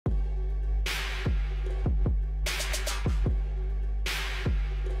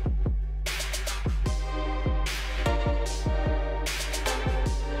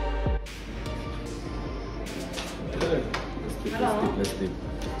let's leave.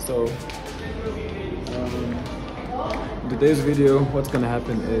 So in today's video, what's gonna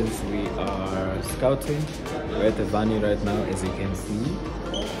happen is we are scouting. We're at the Vani right now, as you can see.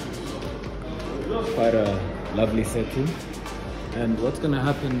 Quite a lovely setting. And what's gonna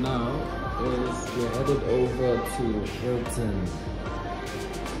happen now is we're headed over to Hilton.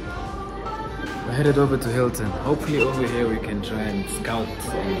 We're headed over to Hilton. Hopefully over here we can try and scout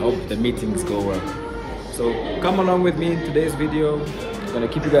and hope the meetings go well. So come along with me in today's video. I'm gonna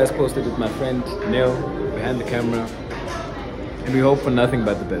keep you guys posted with my friend Neil behind the camera. And we hope for nothing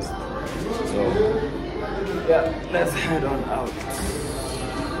but the best. So yeah, let's head on out.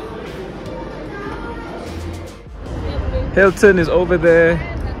 Hilton is over there.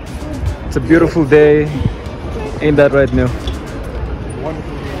 It's a beautiful day. Ain't that right, Neil?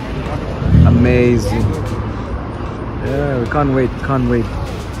 Wonderful. Amazing. Yeah, we can't wait, can't wait.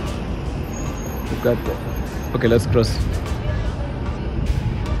 We've got the... Okay, let's cross.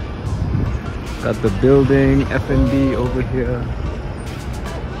 Got the building, F&B over here.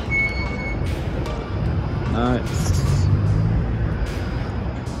 Nice.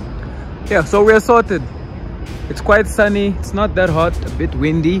 Yeah, so we're sorted. It's quite sunny, it's not that hot, a bit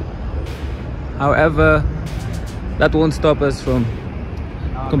windy. However, that won't stop us from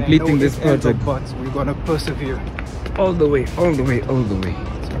completing this project. But we're gonna persevere. All the way, all the way, all the way.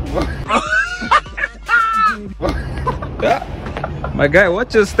 My guy,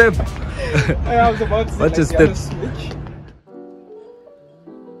 watch your step. I was about to say, watch your steps.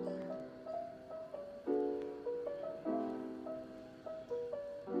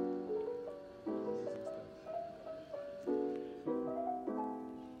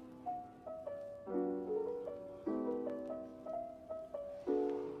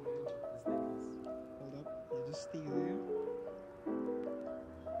 Just stay there.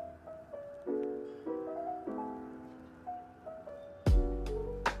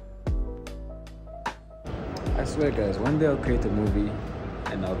 I swear guys, one day I'll create a movie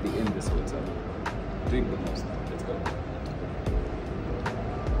and I'll be in this hotel doing the most. Let's go.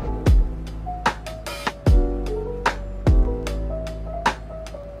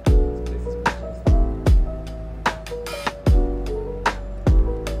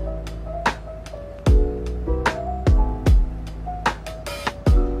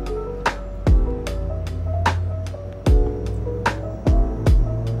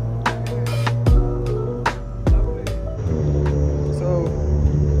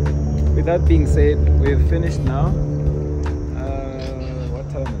 With that being said, we've finished now. What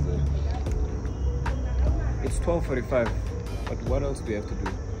time is it? It's 12:45. But what else do we have to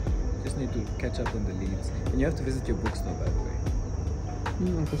do? Just need to catch up on the leads. And you have to visit your bookstore, by the way.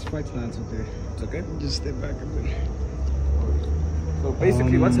 No, that's quite fine. It's okay. It's okay? Just stay back a bit. So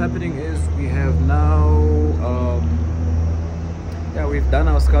basically what's happening is we have now we've done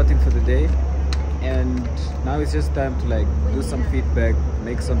our scouting for the day. And now it's just time to like do some feedback,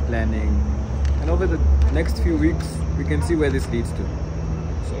 make some planning, and over the next few weeks we can see where this leads to.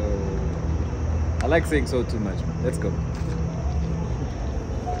 So I like saying so too much. Let's go.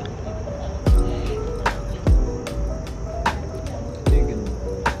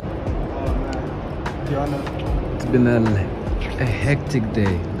 It's been a hectic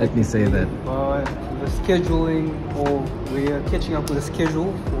day, let me say that. But the scheduling, or we're catching up with the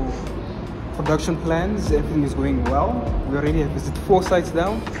schedule for production plans. Everything is going well. We already have visited 4 sites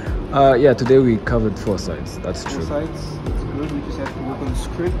down. Yeah, today we covered 4 sites. That's true. 4 sites. It's good. We just have to work on the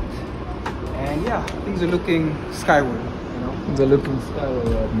script. And yeah, things are looking skyward, you know. Things are looking skyward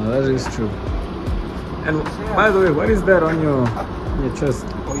right now. That is true. And by the way, what is that on your chest?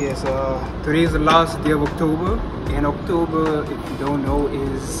 Oh yes, today is the last day of October. And October, if you don't know,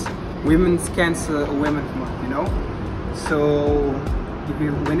 is Women's Cancer Awareness Month, you know. So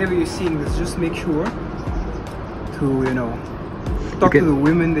whenever you're seeing this, just make sure to, you know, talk to the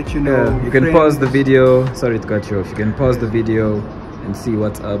women that you know. Yeah, you can pause the video. Sorry to cut you off. You can pause the video and see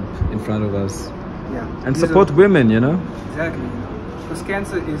what's up in front of us. Yeah. And support women, you know. Exactly. Because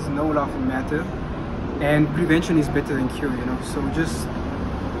cancer is no laughing matter, and prevention is better than cure, you know. So just,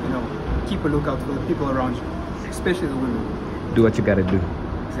 you know, keep a lookout for the people around you, especially the women. Do what you gotta do.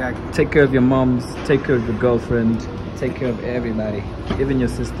 Exactly. Take care of your moms. Take care of your girlfriend. Take care of everybody, even your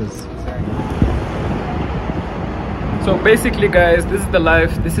sisters. Exactly. So basically guys, this is the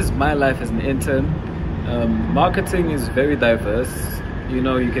life, this is my life as an intern. Marketing is very diverse. You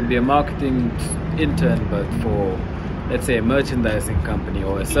know, you can be a marketing intern, but for, let's say, a merchandising company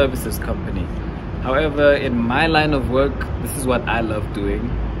or a services company. However, in my line of work, this is what I love doing.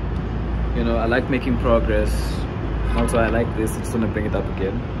 You know, I like making progress. Also, I like this. I just want to bring it up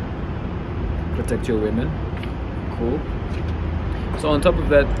again. Protect your women. Cool. So on top of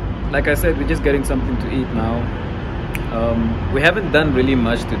that, like I said, we're just getting something to eat now. We haven't done really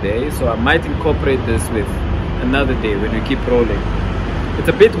much today, so I might incorporate this with another day when we keep rolling. It's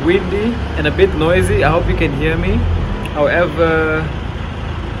a bit windy and a bit noisy. I hope you can hear me. However,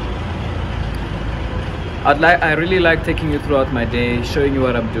 I really like taking you throughout my day, showing you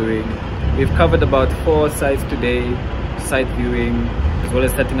what I'm doing. We've covered about 4 sites today, site viewing, as well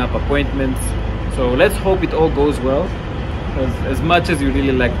as setting up appointments. So let's hope it all goes well, because as much as you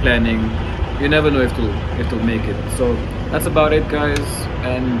really like planning, you never know if it'll make it. So that's about it, guys.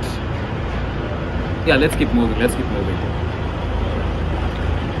 And yeah, let's keep moving.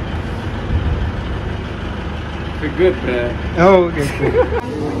 We're good, man. Oh, okay.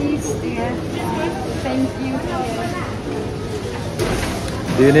 Please, dear. Thank you.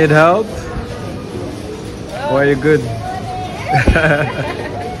 Do you need help? Or are you good?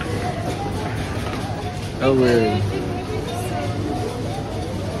 Oh, really?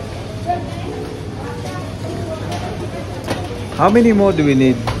 How many more do we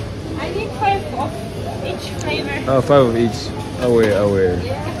need? I need 5 of each flavor. Oh, 5 of each. Away.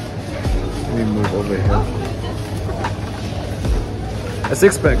 Yeah. Let me move over here. A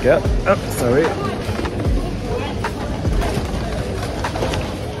 6-pack, yeah? Oh, sorry.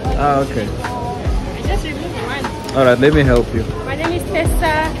 Ah, okay. I just removed one. Alright, let me help you. My name is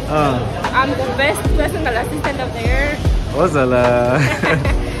Tessa. I'm the best personal assistant of the year. Wazala.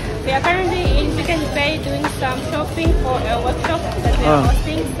 We are currently in Chicken Bay doing some shopping for a workshop that we are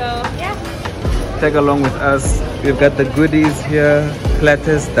hosting. So, yeah. Tag along with us. We've got the goodies here,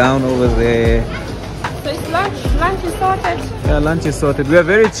 platters down over there. So it's lunch. Lunch is sorted. Yeah, lunch is sorted. We are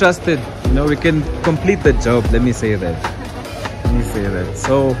very trusted. You know, we can complete the job. Let me say that.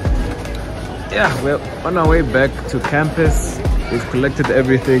 So, yeah, we're on our way back to campus. We've collected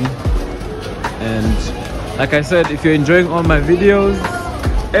everything. And like I said, if you're enjoying all my videos,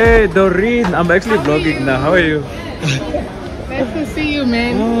 hey Doreen, I'm actually vlogging now. How are you? Nice to see you,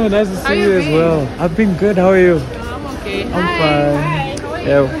 man. Oh, nice to see you you as been? well. I've been good. How are you? I'm okay. I'm Hi. fine. Hi, how are you?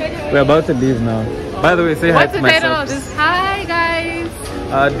 Yeah, we're about to leave now. By the way, say hi What's to the title myself. of this? Hi,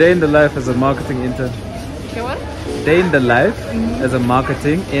 guys. Day in the life as a marketing intern. Okay, what? Day in the life as a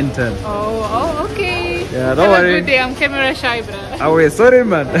marketing intern. Oh, okay. Yeah, don't Have worry. a good day. I'm camera shy, bruh. Oh wait, sorry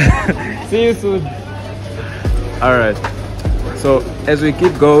man. See you soon. Alright. So as we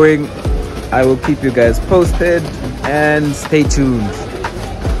keep going, I will keep you guys posted and stay tuned.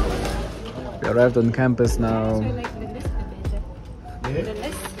 We arrived on campus now.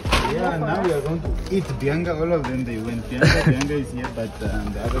 Yeah, now we are going to eat Bianca. All of them, they went. Bianca is here, but the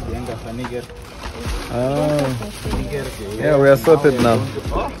other Bianca, Faniger. Yeah, we are sorted now.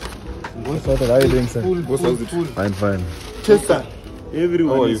 Go Sorted. How are you doing, sir? full. Fine. Tessa.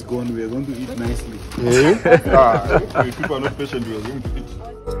 Everyone is gone. We are going to eat nicely. If people are not patient, we are going to eat.